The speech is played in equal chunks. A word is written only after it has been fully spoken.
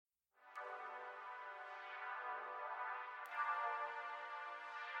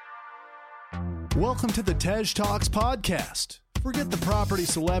Welcome to the Tej Talks podcast. Forget the property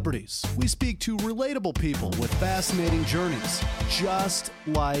celebrities. We speak to relatable people with fascinating journeys, just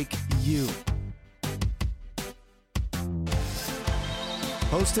like you.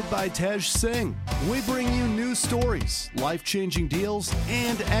 Hosted by Tej Singh, we bring you news stories, life-changing deals,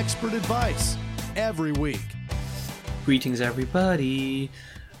 and expert advice every week. Greetings, everybody.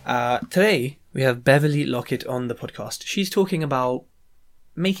 Today, we have Beverly Lockett on the podcast. She's talking about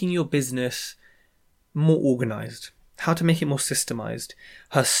making your business more organized, how to make it more systemized,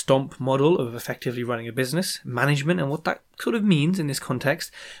 her STOMP model of effectively running a business, management, and what that sort of means in this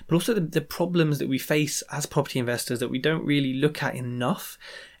context, but also the problems that we face as property investors that we don't really look at enough,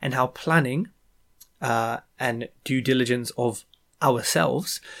 and how planning and due diligence of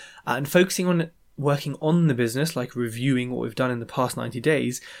ourselves and focusing on working on the business, like reviewing what we've done in the past 90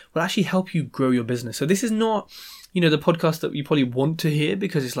 days, will actually help you grow your business. So this is not, the podcast that you probably want to hear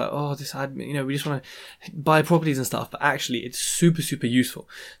because it's like, oh, this admin, we just want to buy properties and stuff. But actually, it's super, super useful.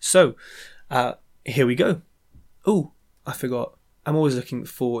 So here we go. Oh, I forgot. I'm always looking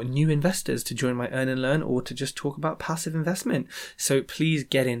for new investors to join my Earn and Learn or to just talk about passive investment. So please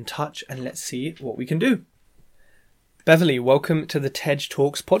get in touch and let's see what we can do. Beverly, welcome to the Tej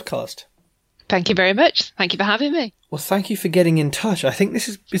Talks podcast. Thank you very much. Thank you for having me. Well, thank you for getting in touch. I think this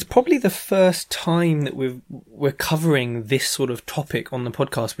is probably the first time that we're covering this sort of topic on the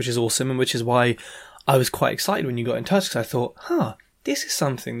podcast, which is awesome, and which is why I was quite excited when you got in touch, because I thought, this is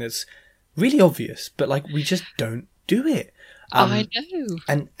something that's really obvious, but we just don't do it. I know.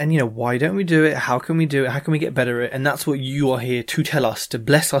 And why don't we do it? How can we do it? How can we get better at it? And that's what you are here to tell us, to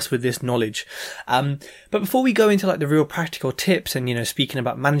bless us with this knowledge. But before we go into the real practical tips and, speaking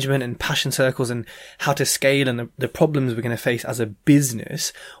about management and passion circles and how to scale and the problems we're going to face as a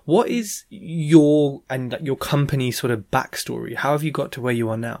business, what is your company sort of backstory? How have you got to where you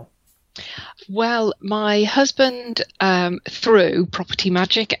are now? Well, my husband threw Property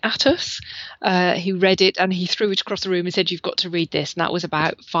Magic at us. He read it and he threw it across the room and said, "You've got to read this." And that was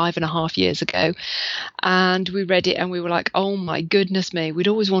about 5.5 years ago. And we read it and we were like, oh my goodness me. We'd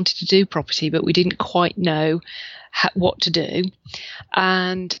always wanted to do property, but we didn't quite know what to do.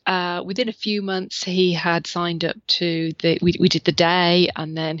 And within a few months, he had signed up to we did the day,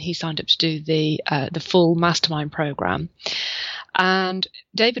 and then he signed up to do the full mastermind program. And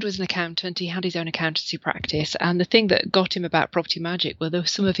David was an accountant. He had his own accountancy practice. And the thing that got him about Property Magic were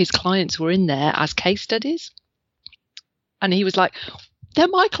some of his clients were in there as case studies. And he was like, they're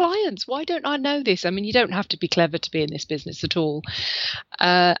my clients. Why don't I know this? I mean, you don't have to be clever to be in this business at all.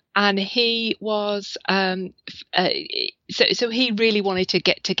 And he was, so he really wanted to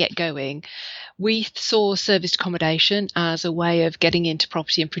get going. We saw serviced accommodation as a way of getting into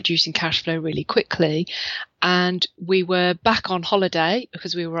property and producing cash flow really quickly. And we were back on holiday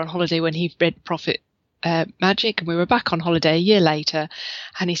because we were on holiday when he read Profit Magic, and we were back on holiday a year later,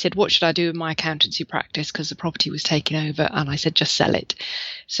 and he said, what should I do with my accountancy practice, because the property was taken over? And I said, just sell it.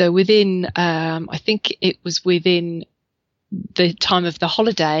 So within I think it was within the time of the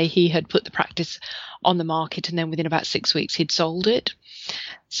holiday, he had put the practice on the market, and then within about 6 weeks he'd sold it.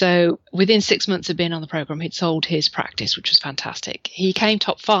 So within 6 months of being on the program, he'd sold his practice, which was fantastic. He came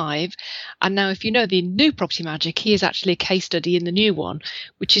top 5. And now, if you know the new Property Magic, he is actually a case study in the new one,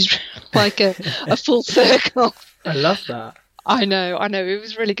 which is like a full circle. I love that. I know. It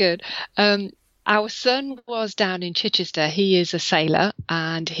was really good. Our son was down in Chichester. He is a sailor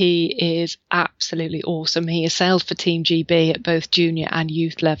and he is absolutely awesome. He has sailed for Team GB at both junior and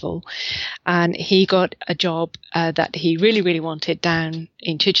youth level. And he got a job that he really, really wanted down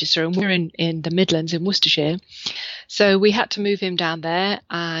in Chichester. And we're in the Midlands in Worcestershire. So we had to move him down there,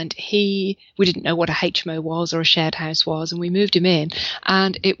 and we didn't know what a HMO was or a shared house was. And we moved him in,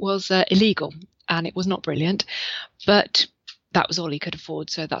 and it was illegal and it was not brilliant, but that was all he could afford,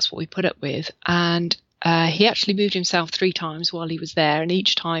 so that's what we put up with. And he actually moved himself 3 times while he was there, and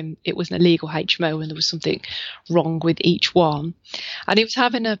each time it was an illegal HMO and there was something wrong with each one. And he was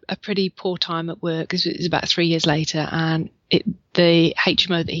having a pretty poor time at work. This was about 3 years later, and the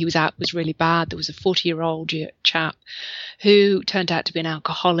HMO that he was at was really bad. There was a 40-year-old chap who turned out to be an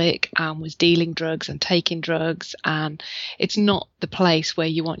alcoholic and was dealing drugs and taking drugs, and it's not the place where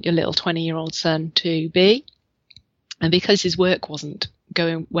you want your little 20-year-old son to be. And because his work wasn't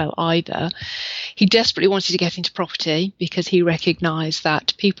going well either, he desperately wanted to get into property because he recognised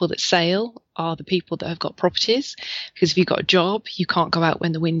that people that sail are the people that have got properties. Because if you've got a job, you can't go out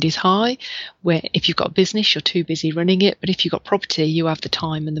when the wind is high. Where if you've got a business, you're too busy running it. But if you've got property, you have the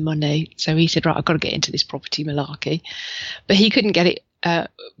time and the money. So he said, right, I've got to get into this property malarkey. But he couldn't get it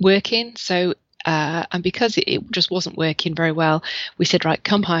working. So And because it just wasn't working very well, we said, right,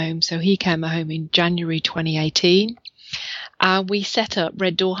 come home. So he came home in January 2018. We set up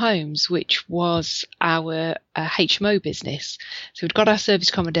Red Door Homes, which was our HMO business. So we'd got our service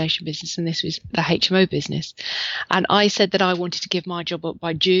accommodation business, and this was the HMO business. And I said that I wanted to give my job up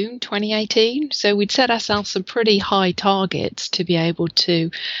by June 2018. So we'd set ourselves some pretty high targets to be able to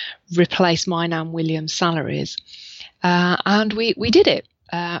replace mine and William's salaries. And we did it.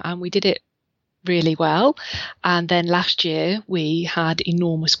 And we did it really well. And then last year we had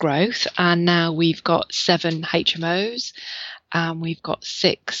enormous growth, and now we've got 7 HMOs and we've got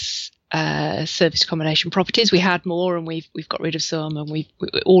 6 service accommodation properties. We had more, and we've got rid of some, and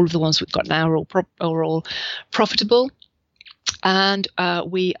all of the ones we've got now are all profitable. And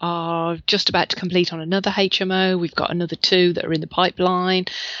we are just about to complete on another HMO. We've got another 2 that are in the pipeline,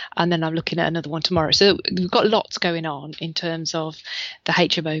 and then I'm looking at another one tomorrow. So we've got lots going on in terms of the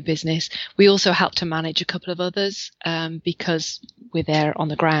HMO business. We also help to manage a couple of others because we're there on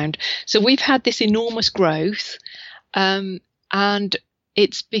the ground. So we've had this enormous growth, and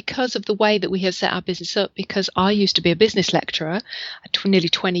it's because of the way that we have set our business up, because I used to be a business lecturer, nearly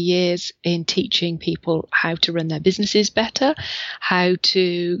 20 years in teaching people how to run their businesses better, how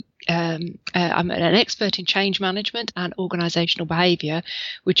to I'm an expert in change management and organisational behaviour,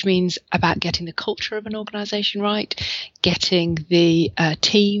 which means about getting the culture of an organisation right, getting the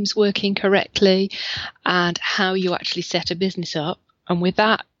teams working correctly, and how you actually set a business up. And with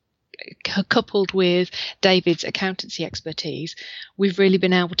that, coupled with David's accountancy expertise, we've really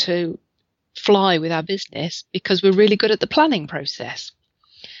been able to fly with our business because we're really good at the planning process.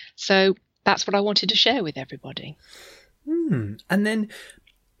 So that's what I wanted to share with everybody. And then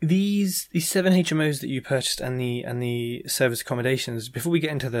these 7 HMOs that you purchased and the service accommodations, before we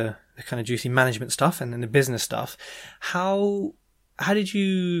get into the kind of juicy management stuff and then the business stuff, how did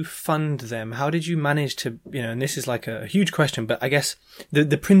you fund them? How did you manage to, and this is like a huge question, but I guess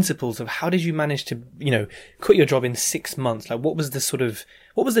the principles of how did you manage to, quit your job in 6 months? Like what was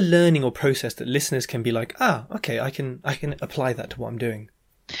the learning or process that listeners can be like, okay, I can apply that to what I'm doing?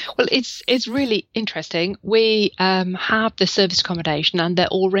 Well, it's really interesting. We have the service accommodation, and they're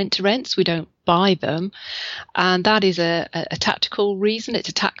all rent to rents. We don't buy them, and that is a tactical reason. It's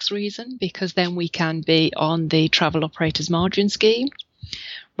a tax reason, because then we can be on the travel operators margin scheme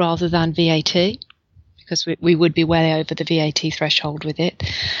rather than VAT, because we would be way over the VAT threshold with it.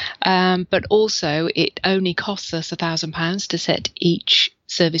 But also, it only costs us £1,000 to set each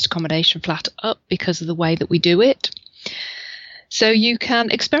service accommodation flat up because of the way that we do it. So you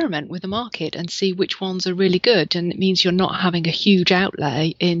can experiment with the market and see which ones are really good. And it means you're not having a huge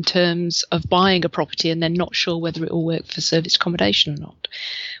outlay in terms of buying a property and then not sure whether it will work for service accommodation or not,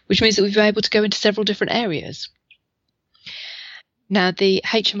 which means that we've been able to go into several different areas. Now, the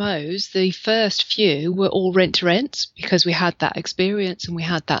HMOs, the first few were all rent to rents because we had that experience and we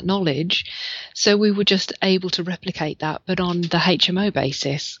had that knowledge. So we were just able to replicate that, but on the HMO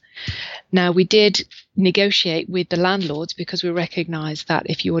basis. Now, we did negotiate with the landlords because we recognised that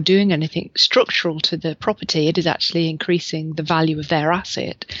if you are doing anything structural to the property, it is actually increasing the value of their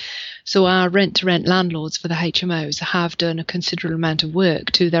asset. So our rent-to-rent landlords for the HMOs have done a considerable amount of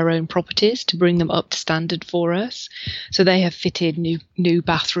work to their own properties to bring them up to standard for us. So they have fitted new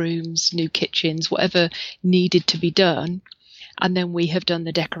bathrooms, new kitchens, whatever needed to be done. And then we have done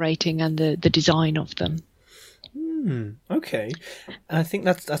the decorating and the design of them. Okay. And I think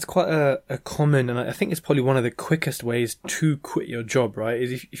that's quite a common, and I think it's probably one of the quickest ways to quit your job, right?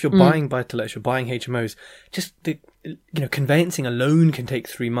 Is if you're buying buy-to-lets, you're buying HMOs, just the conveyancing alone can take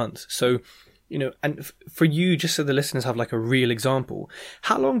 3 months. So, and for you, just so the listeners have like a real example,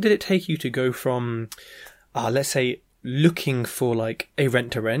 how long did it take you to go from, let's say, looking for like a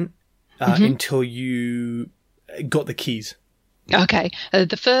rent-to-rent until you got the keys? Okay.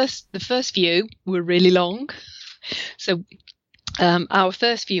 The first few were really long. So our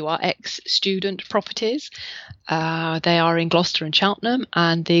first few are ex-student properties. They are in Gloucester and Cheltenham,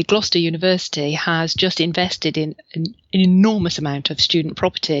 and the Gloucester University has just invested in an enormous amount of student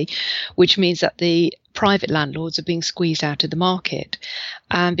property, which means that the private landlords are being squeezed out of the market.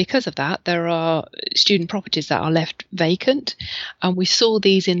 And because of that, there are student properties that are left vacant, and we saw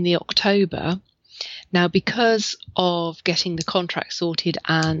these in the October. Now, because of getting the contract sorted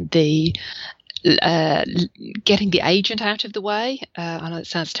and the getting the agent out of the way, I know it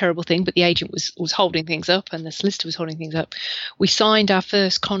sounds a terrible thing, but the agent was holding things up and the solicitor was holding things up. We signed our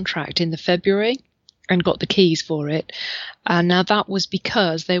first contract in the February and got the keys for it. And now that was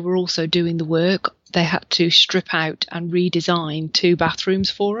because they were also doing the work. They had to strip out and redesign 2 bathrooms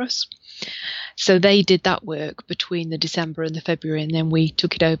for us. So they did that work between the December and the February, and then we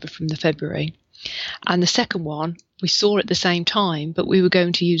took it over from the February. And the second one, we saw at the same time, but we were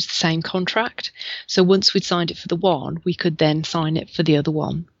going to use the same contract. So once we'd signed it for the one, we could then sign it for the other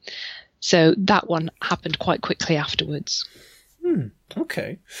one. So that one happened quite quickly afterwards.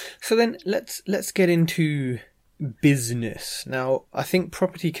 Okay. So then let's get into business. Now, I think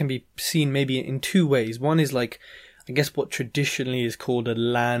property can be seen maybe in two ways. One is like, I guess what traditionally is called a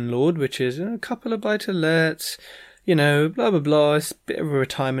landlord, which is a couple of buy-to-lets, blah, blah, blah. It's a bit of a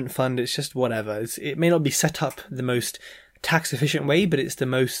retirement fund. It's just whatever. It may not be set up the most tax efficient way, but it's the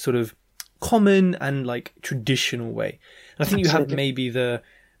most sort of common and like traditional way. And I think you have maybe the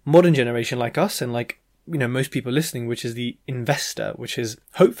modern generation like us and like, most people listening, which is the investor, which is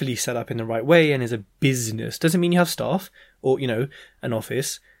hopefully set up in the right way and is a business. Doesn't mean you have staff or, an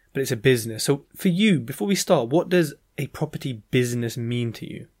office, but it's a business. So for you, before we start, what does a property business mean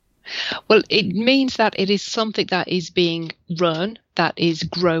to you? Well, it means that it is something that is being run, that is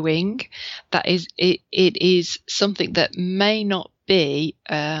growing, that is it is something that may not be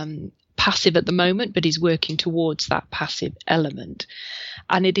passive at the moment, but is working towards that passive element.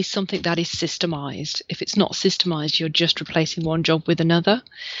 And it is something that is systemized. If it's not systemized, you're just replacing one job with another.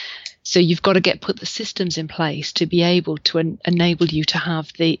 So you've got to put the systems in place to be able to enable you to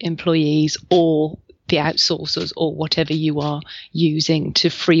have the employees or the outsourcers or whatever you are using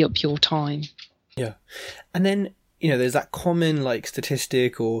to free up your time. Yeah. And then, there's that common like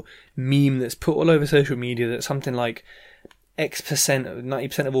statistic or meme that's put all over social media that something like X%,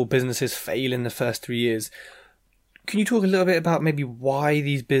 90% of all businesses fail in the first 3 years. Can you talk a little bit about maybe why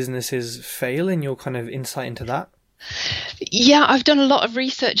these businesses fail and your kind of insight into that? Yeah, I've done a lot of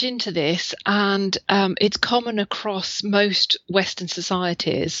research into this, and it's common across most Western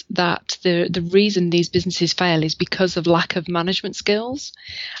societies that the reason these businesses fail is because of lack of management skills.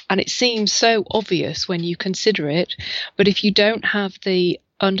 And it seems so obvious when you consider it, but if you don't have the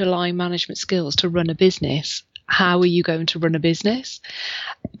underlying management skills to run a business, how are you going to run a business?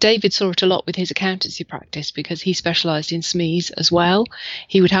 David saw it a lot with his accountancy practice because he specialised in SMEs as well.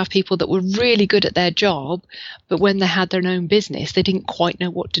 He would have people that were really good at their job, but when they had their own business, they didn't quite know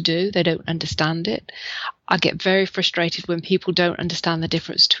what to do. They don't understand it. I get very frustrated when people don't understand the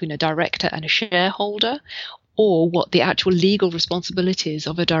difference between a director and a shareholder, or what the actual legal responsibilities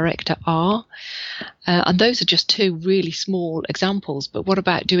of a director are. And those are just two really small examples. But what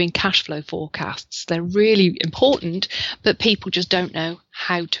about doing cash flow forecasts? They're really important, but people just don't know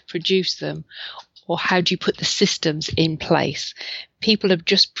how to produce them, or how do you put the systems in place? People are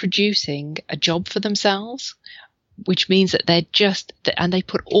just producing a job for themselves, which means that they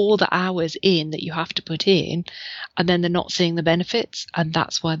put all the hours in that you have to put in, and then they're not seeing the benefits, and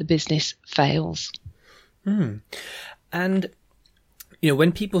that's why the business fails. And,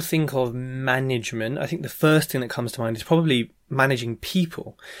 when people think of management, I think the first thing that comes to mind is probably managing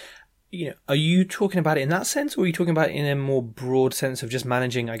people. Are you talking about it in that sense, or are you talking about it in a more broad sense of just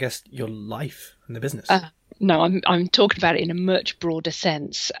managing, I guess, your life and the business? No, I'm talking about it in a much broader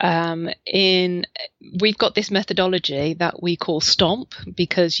sense. We've got this methodology that we call STOMP,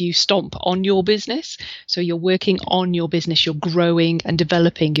 because you stomp on your business. So you're working on your business, you're growing and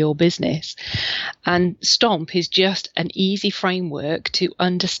developing your business. And STOMP is just an easy framework to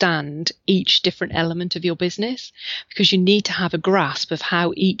understand each different element of your business, because you need to have a grasp of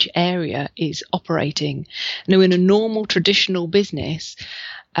how each area is operating. Now, in a normal traditional business,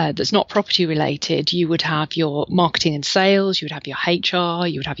 that's not property related, you would have your marketing and sales, you would have your HR,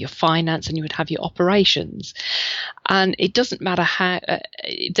 you would have your finance, and you would have your operations. And it doesn't matter how,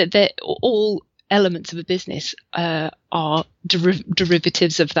 all elements of a business are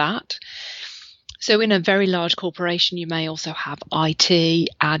derivatives of that. So in a very large corporation, you may also have IT,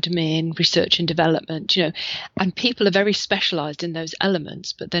 admin, research and development, and people are very specialised in those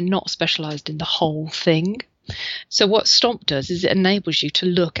elements, but they're not specialised in the whole thing. So what STOMP does is it enables you to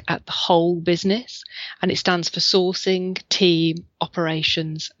look at the whole business, and it stands for sourcing, team,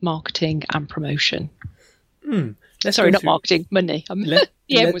 operations, marketing and promotion. Sorry, not marketing, money.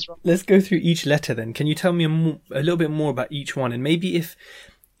 Was wrong. Let's go through each letter then. Can you tell me a little bit more about each one? And maybe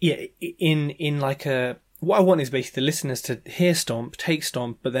what I want is basically the listeners to hear STOMP, take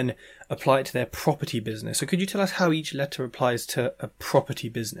STOMP, but then apply it to their property business. So could you tell us how each letter applies to a property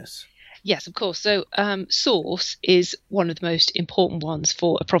business? Yes, of course. So source is one of the most important ones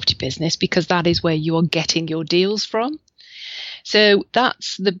for a property business, because that is where you are getting your deals from. So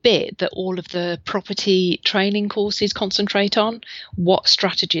that's the bit that all of the property training courses concentrate on. What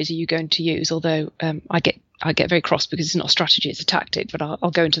strategies are you going to use? Although I get very cross because it's not a strategy, it's a tactic, but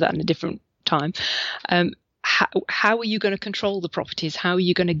I'll go into that in a different time. how are you going to control the properties? How are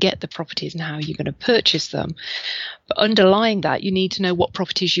you going to get the properties, and how are you going to purchase them? But underlying that, you need to know what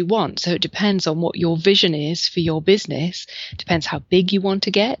properties you want. So it depends on what your vision is for your business, depends how big you want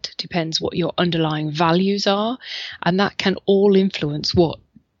to get, depends what your underlying values are, and that can all influence what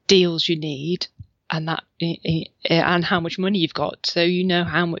deals you need and how much money you've got, so you know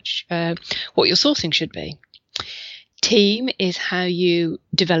how much what your sourcing should be. Team is how you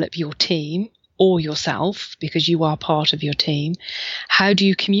develop your team or yourself, because you are part of your team. How do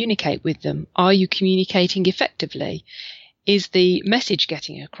you communicate with them? Are you communicating effectively? Is the message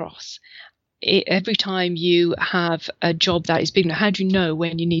getting across? Every time you have a job that is big enough, how do you know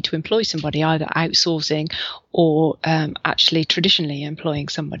when you need to employ somebody, either outsourcing or actually traditionally employing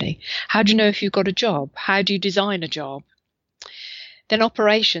somebody? How do you know if you've got a job? How do you design a job? Then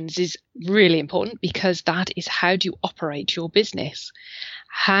operations is really important, because that is how do you operate your business?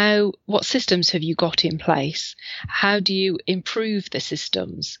 What systems have you got in place? How do you improve the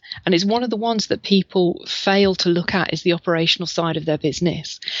systems? And it's one of the ones that people fail to look at, is the operational side of their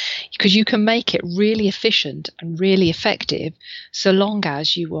business, because you can make it really efficient and really effective so long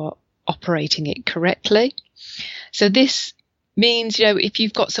as you are operating it correctly. So this means, if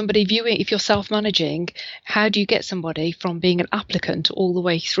you've got somebody viewing, if you're self-managing, how do you get somebody from being an applicant all the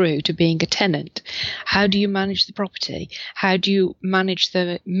way through to being a tenant? How do you manage the property? How do you manage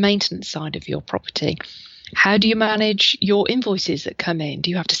the maintenance side of your property? How do you manage your invoices that come in? Do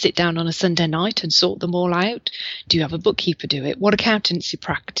you have to sit down on a Sunday night and sort them all out? Do you have a bookkeeper do it? What accountancy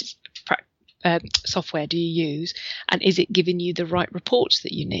software do you use? And is it giving you the right reports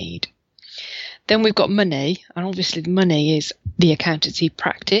that you need? Then we've got money, and obviously money is the accountancy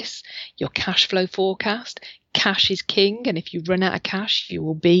practice, your cash flow forecast. Cash is king, and if you run out of cash, you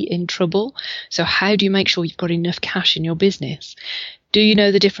will be in trouble. So how do you make sure you've got enough cash in your business? Do you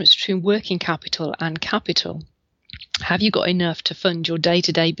know the difference between working capital and capital? Have you got enough to fund your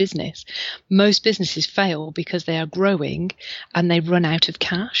day-to-day business? Most businesses fail because they are growing and they run out of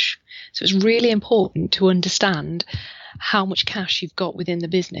cash. So it's really important to understand how much cash you've got within the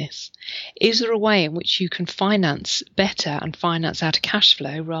business. Is there a way in which you can finance better and finance out of cash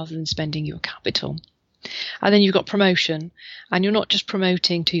flow rather than spending your capital? And then you've got promotion, and you're not just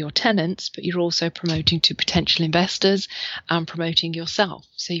promoting to your tenants, but you're also promoting to potential investors and promoting yourself.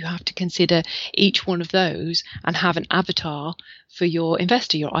 So you have to consider each one of those and have an avatar for your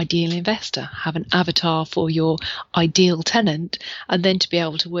investor, your ideal investor, have an avatar for your ideal tenant, and then to be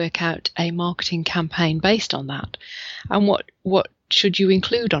able to work out a marketing campaign based on that. And what should you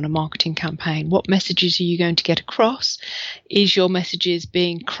include on a marketing campaign? What messages are you going to get across? Is your messages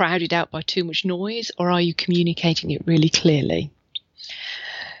being crowded out by too much noise, or are you communicating it really clearly?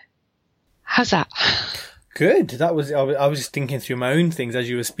 How's that? Good. I was just thinking through my own things as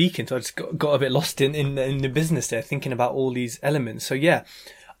you were speaking, so I just got a bit lost in the business there, thinking about all these elements. So yeah,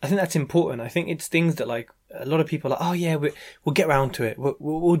 I think that's important. I think it's things that, like, a lot of people are like, oh yeah, we'll get around to it,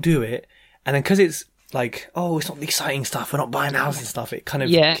 we'll do it, and then because it's like, oh, it's not the exciting stuff, we're not buying a house and stuff, it kind of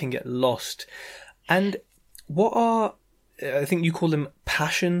can get lost. And what are, I think you call them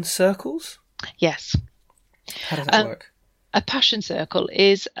passion circles? Yes. How does that work? A passion circle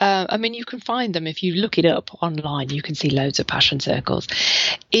is, you can find them if you look it up online. You can see loads of passion circles.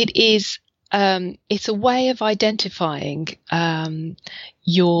 It is, it's a way of identifying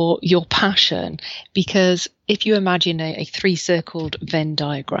your passion, because if you imagine a three-circled Venn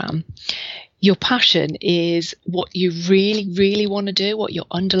diagram, your passion is what you really, really want to do, what your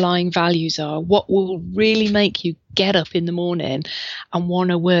underlying values are, what will really make you get up in the morning and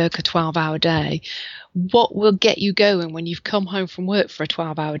want to work a 12-hour day. What will get you going when you've come home from work for a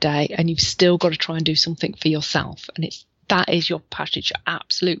 12-hour day and you've still got to try and do something for yourself. And that is your passion, it's your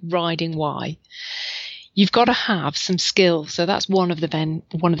absolute riding why. You've got to have some skills. So that's one of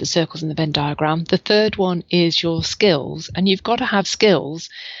the circles in the Venn diagram. The third one is your skills, and you've got to have skills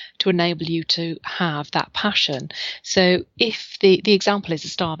to enable you to have that passion. So if the example is a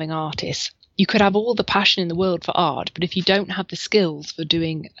starving artist, you could have all the passion in the world for art, but if you don't have the skills for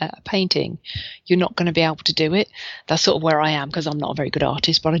doing a painting, you're not going to be able to do it. That's sort of where I am, because I'm not a very good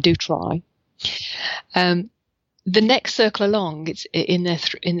artist, but I do try. The next circle along, it's in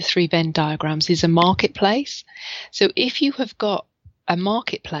the three Venn diagrams, is a marketplace. So if you have got a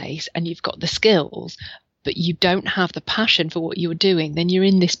marketplace and you've got the skills, but you don't have the passion for what you're doing, then you're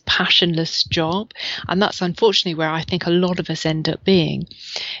in this passionless job. And that's unfortunately where I think a lot of us end up being,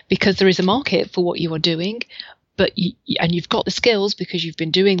 because there is a market for what you are doing, but you've got the skills because you've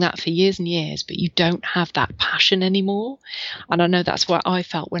been doing that for years and years, but you don't have that passion anymore. And I know that's what I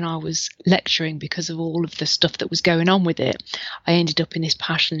felt when I was lecturing, because of all of the stuff that was going on with it. I ended up in this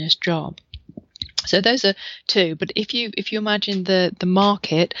passionless job. So those are two. But if you imagine the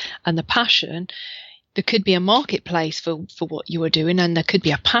market and the passion, there could be a marketplace for what you are doing, and there could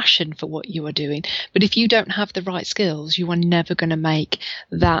be a passion for what you are doing. But if you don't have the right skills, you are never going to make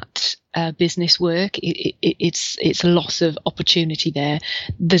that business work. It's a loss of opportunity there.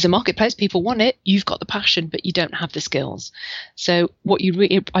 There's a marketplace, people want it, you've got the passion, but you don't have the skills. So what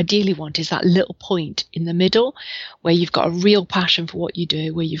you ideally want is that little point in the middle where you've got a real passion for what you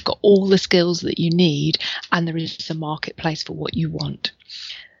do, where you've got all the skills that you need, and there is a marketplace for what you want.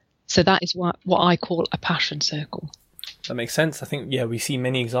 So that is what I call a passion circle. That makes sense. I think, we see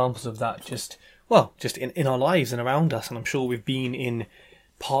many examples of that just in our lives and around us. And I'm sure we've been in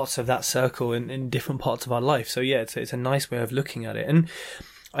parts of that circle in different parts of our life. So it's a nice way of looking at it. And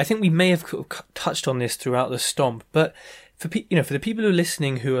I think we may have touched on this throughout the Stomp, but for the people who are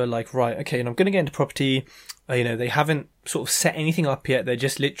listening who are like, right, okay, and I'm going to get into property, they haven't sort of set anything up yet. They're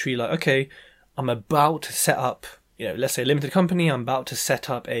just literally like, okay, I'm about to set up, let's say a limited company, I'm about to set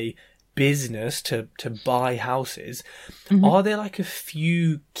up a business to buy houses. Mm-hmm. Are there like a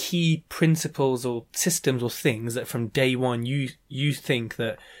few key principles or systems or things that from day one you think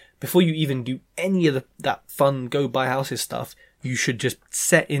that before you even do any of that fun go buy houses stuff, you should just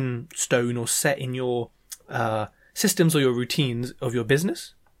set in stone or set in your systems or your routines of your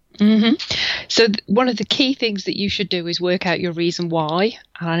business? Mm-hmm. So one of the key things that you should do is work out your reason why.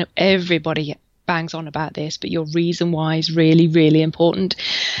 And I know everybody bangs on about this, but your reason why is really, really important.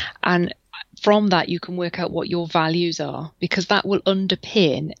 And from that, you can work out what your values are, because that will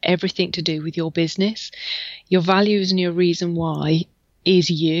underpin everything to do with your business. Your values and your reason why is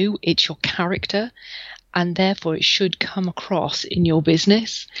you, it's your character, and therefore it should come across in your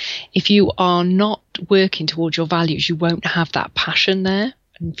business. If you are not working towards your values, you won't have that passion there.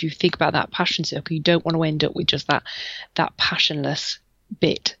 And if you think about that passion circle, you don't want to end up with just that passionless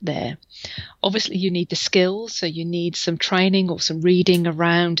bit there. Obviously you need the skills, so you need some training or some reading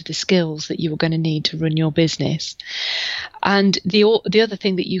around the skills that you are going to need to run your business. And the other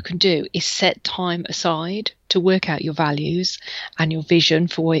thing that you can do is set time aside to work out your values and your vision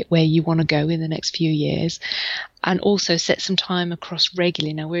for where you want to go in the next few years, and also set some time across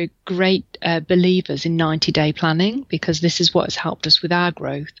regularly. Now, we're great believers in 90-day planning, because this is what has helped us with our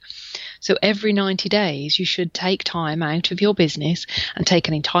growth. So every 90 days, you should take time out of your business and take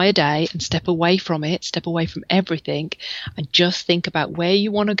an entire day and step away from it, step away from everything, and just think about where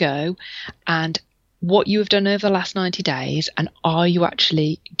you want to go and what you have done over the last 90 days, and are you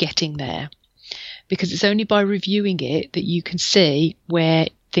actually getting there? Because it's only by reviewing it that you can see where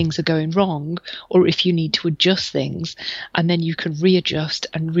things are going wrong, or if you need to adjust things, and then you can readjust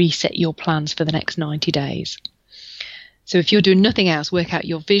and reset your plans for the next 90 days. So if you're doing nothing else, work out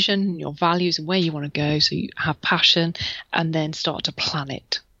your vision, your values, and where you want to go, so you have passion, and then start to plan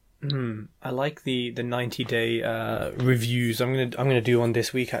it. I like the 90-day reviews. I'm gonna do one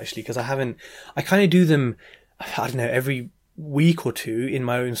this week actually, because I kind of do them, I don't know, every week or two in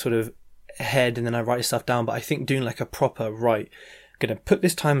my own sort of head, and then I write stuff down. But I think doing like a proper going to put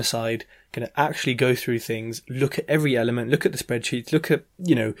this time aside, going to actually go through things, look at every element, look at the spreadsheets, look at,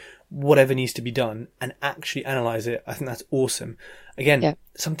 whatever needs to be done, and actually analyze it. I think that's awesome. Again,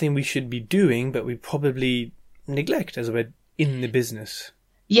 something we should be doing, but we probably neglect as we're in the business.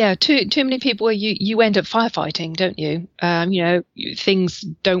 Yeah, too many people where you end up firefighting, don't you? Things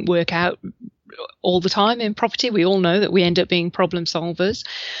don't work out all the time in property. We all know that we end up being problem solvers.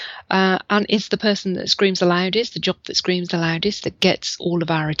 And it's the person that screams the loudest, the job that screams the loudest, that gets all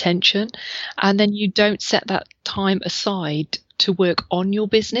of our attention. And then you don't set that time aside to work on your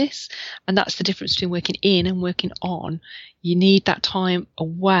business. And that's the difference between working in and working on. You need that time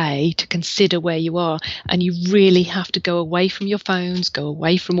away to consider where you are. And you really have to go away from your phones, go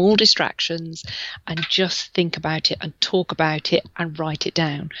away from all distractions, and just think about it and talk about it and write it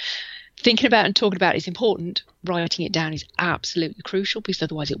down. Thinking about and talking about it is important. Writing it down is absolutely crucial, because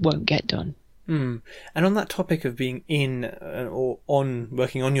otherwise it won't get done. And on that topic of being in or on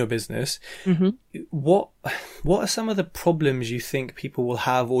working on your business, what are some of the problems you think people will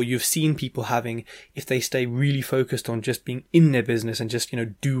have, or you've seen people having, if they stay really focused on just being in their business and just,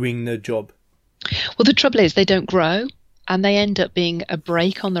 doing the job? Well, the trouble is they don't grow. And they end up being a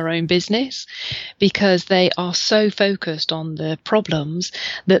brake on their own business, because they are so focused on the problems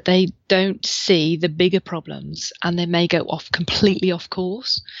that they don't see the bigger problems, and they may go completely off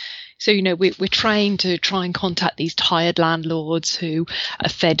course. So, we're trained to try and contact these tired landlords who are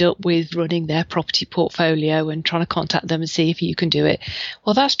fed up with running their property portfolio, and trying to contact them and see if you can do it.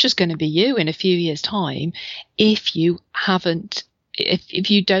 Well, that's just going to be you in a few years' time if you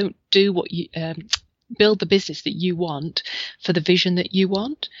don't do what you build the business that you want for the vision that you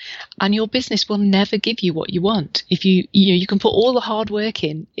want, and your business will never give you what you want. If you can put all the hard work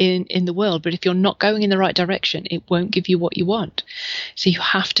in the world, but if you're not going in the right direction, it won't give you what you want. So you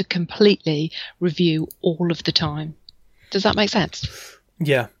have to completely review all of the time. Does that make sense?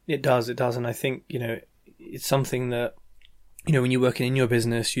 Yeah, it does. And I think, it's something that, when you're working in your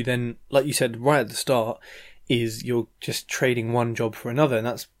business, you then, like you said right at the start, is you're just trading one job for another, and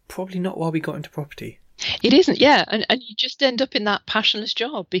that's probably not why we got into property. It isn't, yeah, and you just end up in that passionless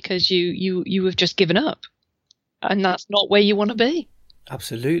job because you have just given up, and that's not where you want to be.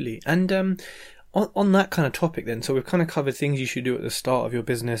 Absolutely. And on that kind of topic then, so we've kind of covered things you should do at the start of your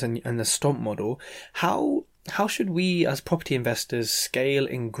business and the stomp model. How should we as property investors scale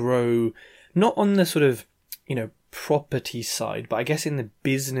and grow, not on the sort of, property side, but I guess in the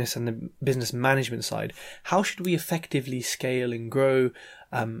business and the business management side? How should we effectively scale and grow?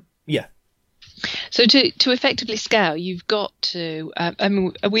 So to effectively scale, you've got to,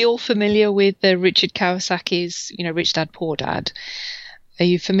 are we all familiar with Richard Kawasaki's, Rich Dad, Poor Dad? Are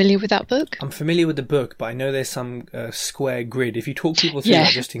you familiar with that book? I'm familiar with the book, but I know there's some square grid. If you talk people through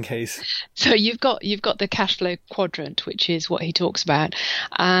that, just in case. So you've got the cash flow quadrant, which is what he talks about,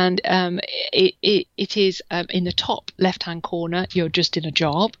 and it is in the top left-hand corner, you're just in a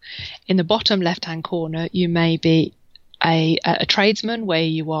job. In the bottom left-hand corner, you may be a tradesman, where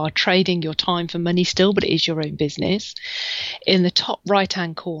you are trading your time for money still, but it is your own business. In the top right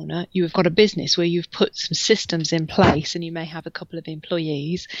hand corner, you have got a business where you've put some systems in place, and you may have a couple of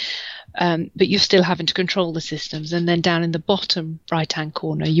employees, but you're still having to control the systems. And then down in the bottom right hand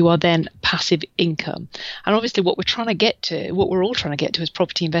corner, you are then passive income. And obviously what we're all trying to get to as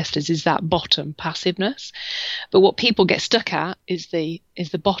property investors is that bottom passiveness. But what people get stuck at is the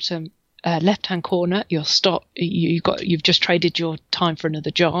bottom left-hand corner. You've just traded your time for another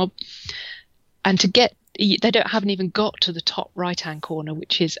job, and they haven't even got to the top right-hand corner,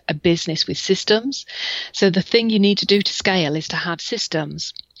 which is a business with systems. So the thing you need to do to scale is to have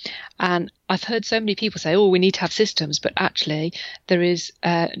systems. And I've heard so many people say, we need to have systems, but actually there is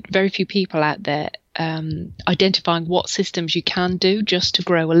very few people out there identifying what systems you can do just to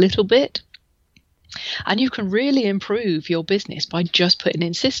grow a little bit. And you can really improve your business by just putting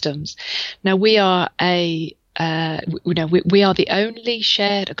in systems. Now, we are we are the only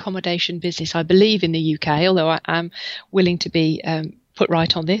shared accommodation business, I believe, in the UK, although I am willing to be put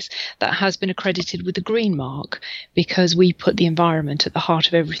right on this, that has been accredited with the Green Mark, because we put the environment at the heart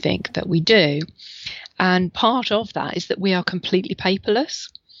of everything that we do. And part of that is that we are completely paperless.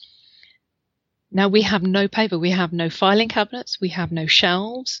 Now, we have no paper. We have no filing cabinets. We have no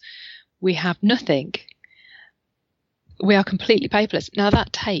shelves. We have nothing. We are completely paperless. Now,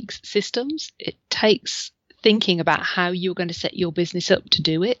 that takes systems. It takes thinking about how you're going to set your business up to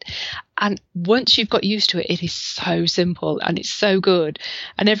do it. And once you've got used to it, it is so simple and it's so good.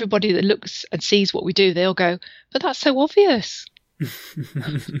 And everybody that looks and sees what we do, they'll go, but that's so obvious.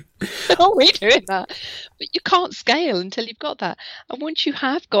 Are we doing that? But you can't scale until you've got that. And once you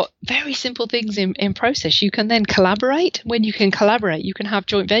have got very simple things in process, you can then collaborate. When you can collaborate, you can have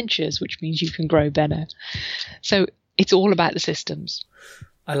joint ventures, which means you can grow better. So it's all about the systems.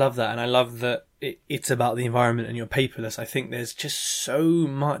 I love that. And I love that it's about the environment and you're paperless. I think there's just so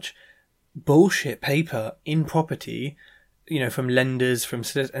much bullshit paper in property, from lenders,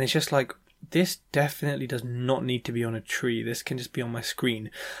 and it's just like, this definitely does not need to be on a tree. This can just be on my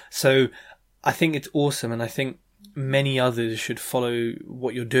screen. So I think it's awesome. And I think many others should follow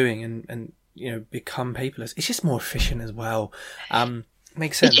what you're doing and become paperless. It's just more efficient as well.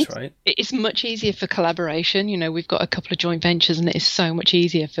 Makes sense, right? It's much easier for collaboration. We've got a couple of joint ventures, and it is so much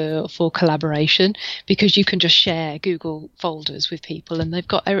easier for collaboration, because you can just share Google folders with people, and they've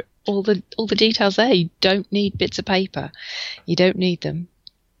got all the details there. You don't need bits of paper. You don't need them.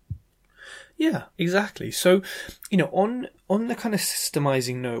 Yeah, exactly. So, on the kind of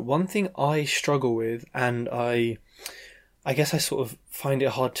systemizing note, one thing I struggle with, and I guess I sort of find it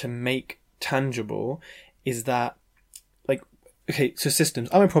hard to make tangible, is that, okay, so systems.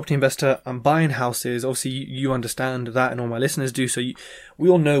 I'm a property investor. I'm buying houses. Obviously, you understand that, and all my listeners do. So we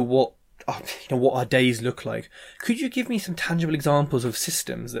all know what our days look like. Could you give me some tangible examples of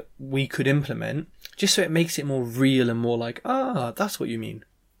systems that we could implement, just so it makes it more real and more like, that's what you mean?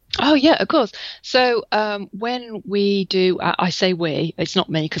 Oh, yeah, of course. So when we do, I say we, it's not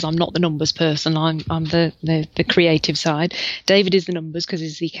me because I'm not the numbers person. I'm the creative side. David is the numbers because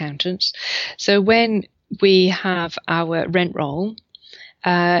he's the accountant. So when we have our rent roll,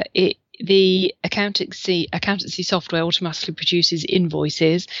 the accountancy software automatically produces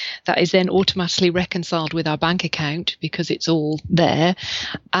invoices that is then automatically reconciled with our bank account because it's all there.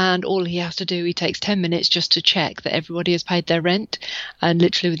 And all he has to do, he takes 10 minutes just to check that everybody has paid their rent. And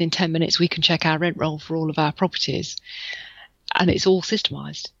literally within 10 minutes, we can check our rent roll for all of our properties. And it's all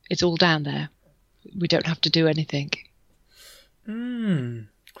systemized. It's all down there. We don't have to do anything.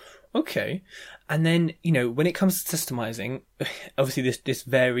 Okay. And then, when it comes to systemizing, obviously this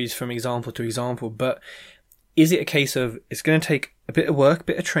varies from example to example, but is it a case of it's going to take a bit of work,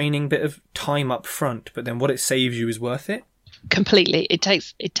 bit of training, bit of time up front, but then what it saves you is worth it? Completely. It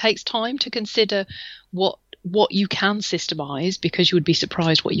takes time to consider what you can systemize, because you would be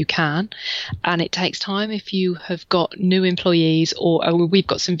surprised what you can. And it takes time if you have got new employees, or we've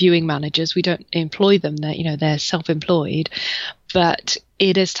got some viewing managers. We don't employ them. They're self-employed, but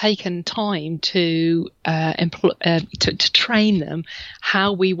it has taken time to train them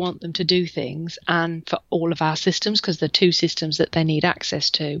how we want them to do things, and for all of our systems, because there are 2 systems that they need access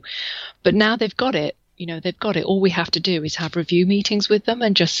to. But now they've got it. They've got it. All we have to do is have review meetings with them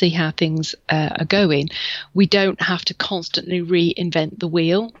and just see how things are going. We don't have to constantly reinvent the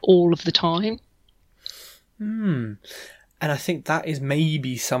wheel all of the time. And I think that is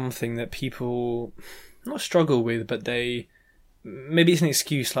maybe something that people not struggle with, but maybe it's an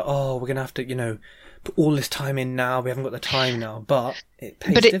excuse like, oh, we're going to have to, put all this time in now. We haven't got the time now, but it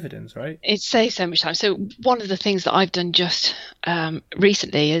pays dividends, right? It saves so much time. So one of the things that I've done just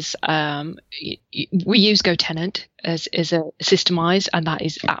recently is we use GoTenant as a systemized, and that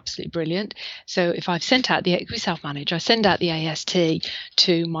is absolutely brilliant. So if I've sent out we self-manage, I send out the AST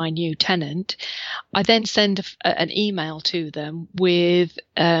to my new tenant. I then send an email to them with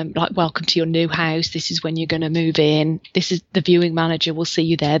like, welcome to your new house. This is when you're going to move in. This is the viewing manager. Will see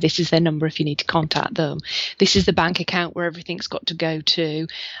you there. This is their number if you need to contact them. This is the bank account where everything's got to go to.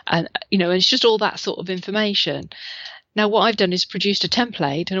 And, it's just all that sort of information. Now, what I've done is produced a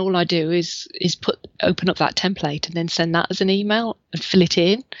template, and all I do is open up that template and then send that as an email and fill it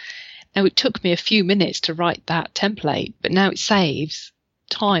in. Now, it took me a few minutes to write that template, but now it saves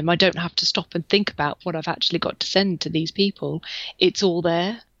time. I don't have to stop and think about what I've actually got to send to these people. It's all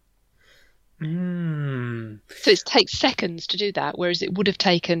there. So it takes seconds to do that, whereas it would have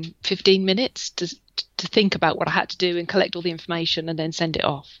taken 15 minutes to think about what I had to do and collect all the information and then send it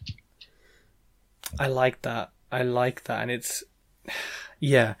off. I like that. And it's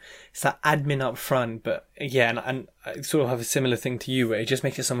that admin up front, but and I sort of have a similar thing to you, where it just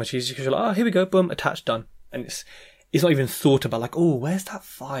makes it so much easier, because you're like, oh, here we go, boom, attached, done. And it's not even thought about, like, oh, where's that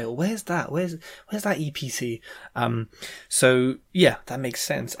file? Where's that? Where's that EPC? So yeah, that makes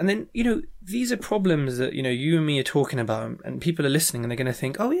sense. And then, these are problems that, you and me are talking about, and people are listening and they're going to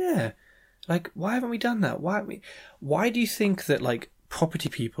think, oh yeah, like, why haven't we done that? Why do you think that, like, property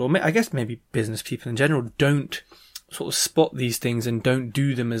people, or I guess maybe business people in general, don't sort of spot these things and don't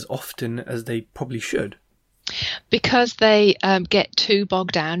do them as often as they probably should? Because they get too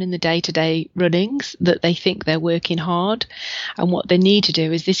bogged down in the day-to-day runnings, that they think they're working hard. And what they need to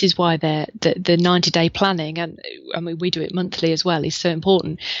do is, this is why the 90-day planning, and I mean, we do it monthly as well, is so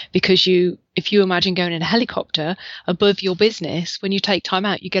important, because if you imagine going in a helicopter above your business, when you take time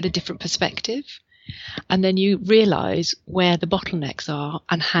out, you get a different perspective. And then you realise where the bottlenecks are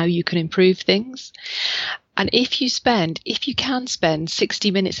and how you can improve things. And if you can spend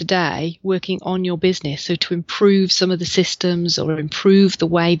 60 minutes a day working on your business, so to improve some of the systems or improve the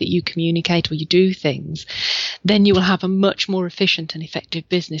way that you communicate or you do things, then you will have a much more efficient and effective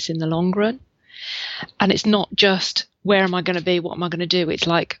business in the long run. And it's not just, where am I going to be? What am I going to do? It's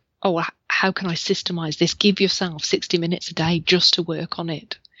like, oh, how can I systemize this? Give yourself 60 minutes a day just to work on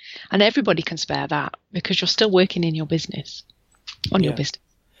it. And everybody can spare that, because you're still working in your business, on your business.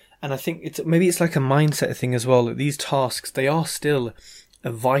 And I think it's like a mindset thing as well, that these tasks, they are still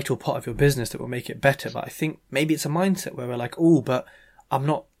a vital part of your business that will make it better. But I think maybe it's a mindset where we're like, oh, but I'm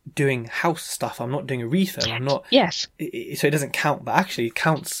not doing house stuff. I'm not doing a refurb. I'm not. Yes. So it doesn't count, but actually it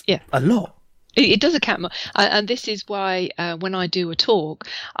counts a lot. It does account more. And this is why when I do a talk,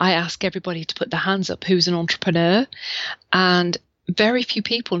 I ask everybody to put their hands up who's an entrepreneur. And very few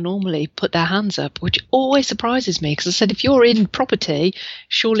people normally put their hands up, which always surprises me, because I said, if you're in property,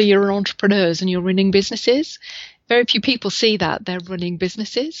 surely you're an entrepreneur and you're running businesses. Very few people see that they're running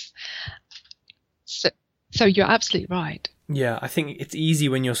businesses. So you're absolutely right. Yeah, I think it's easy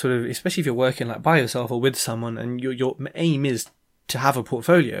when you're sort of, especially if you're working like by yourself or with someone, and your aim is to have a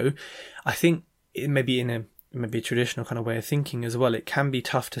portfolio. I think maybe in maybe a traditional kind of way of thinking as well, it can be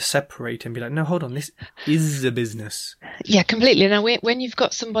tough to separate and be like, no, hold on, this is a business. Yeah, completely. Now, when you've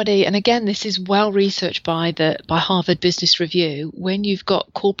got somebody, and again, this is well researched by Harvard Business Review, when you've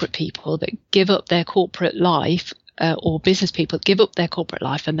got corporate people that give up their corporate life, or business people give up their corporate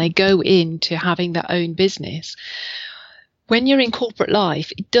life and they go into having their own business. When you're in corporate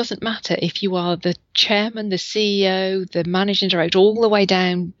life, it doesn't matter if you are the chairman, the CEO, the managing director, all the way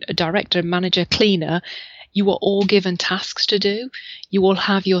down, director, manager, cleaner. You are all given tasks to do. You all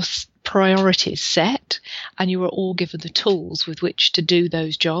have your priorities set, and you are all given the tools with which to do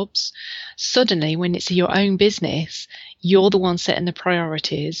those jobs. Suddenly, when it's your own business, you're the one setting the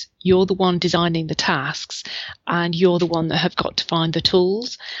priorities, you're the one designing the tasks, and you're the one that have got to find the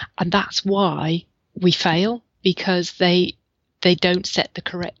tools. And that's why we fail, because they don't set the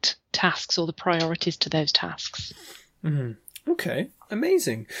correct tasks or the priorities to those tasks. Mm-hmm. Okay,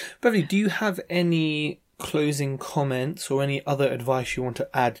 amazing. Beverly, do you have any closing comments or any other advice you want to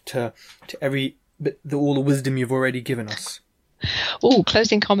add to all the wisdom you've already given us? Oh,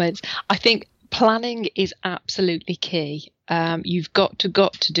 closing comments. I think planning is absolutely key. You've got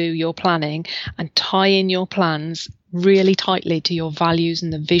to do your planning and tie in your plans really tightly to your values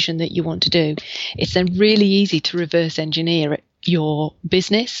and the vision that you want to do. It's then really easy to reverse engineer your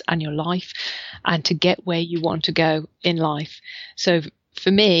business and your life and to get where you want to go in life. So for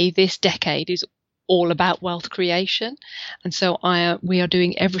me, this decade is all about wealth creation, and so we are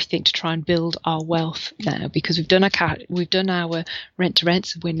doing everything to try and build our wealth now, because we've done our rent to rent,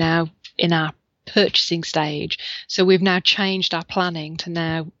 so we're now in our purchasing stage. So we've now changed our planning to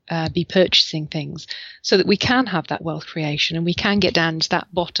now be purchasing things so that we can have that wealth creation and we can get down to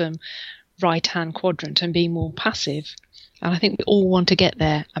that bottom right hand quadrant and be more passive. And I think we all want to get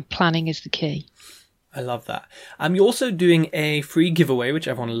there, and planning is the key. I love that. You're also doing a free giveaway, which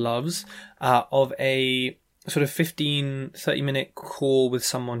everyone loves, of a sort of 30 minute call with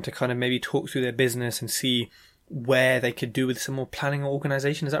someone to kind of maybe talk through their business and see where they could do with some more planning or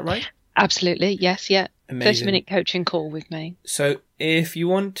organization. Is that right? Absolutely. Yes. Yeah. Amazing. 30-minute coaching call with me. So if you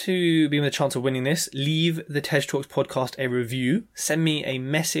want to be with a chance of winning this, leave the TED Talks podcast a review. Send me a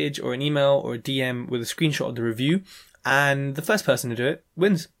message or an email or a DM with a screenshot of the review. And the first person to do it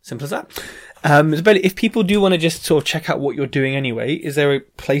wins. Simple as that. But if people do want to just sort of check out what you're doing anyway, is there a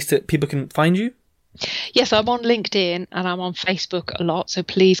place that people can find you? Yes, I'm on LinkedIn and I'm on Facebook a lot. So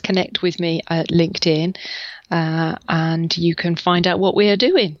please connect with me at LinkedIn and you can find out what we are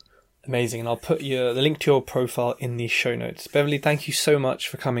doing. Amazing. And I'll put the link to your profile in the show notes. Beverly, thank you so much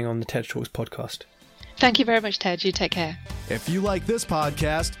for coming on the TED Talks podcast. Thank you very much, Tej. You take care. If you like this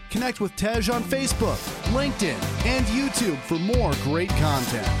podcast, connect with Tej on Facebook, LinkedIn, and YouTube for more great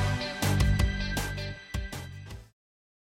content.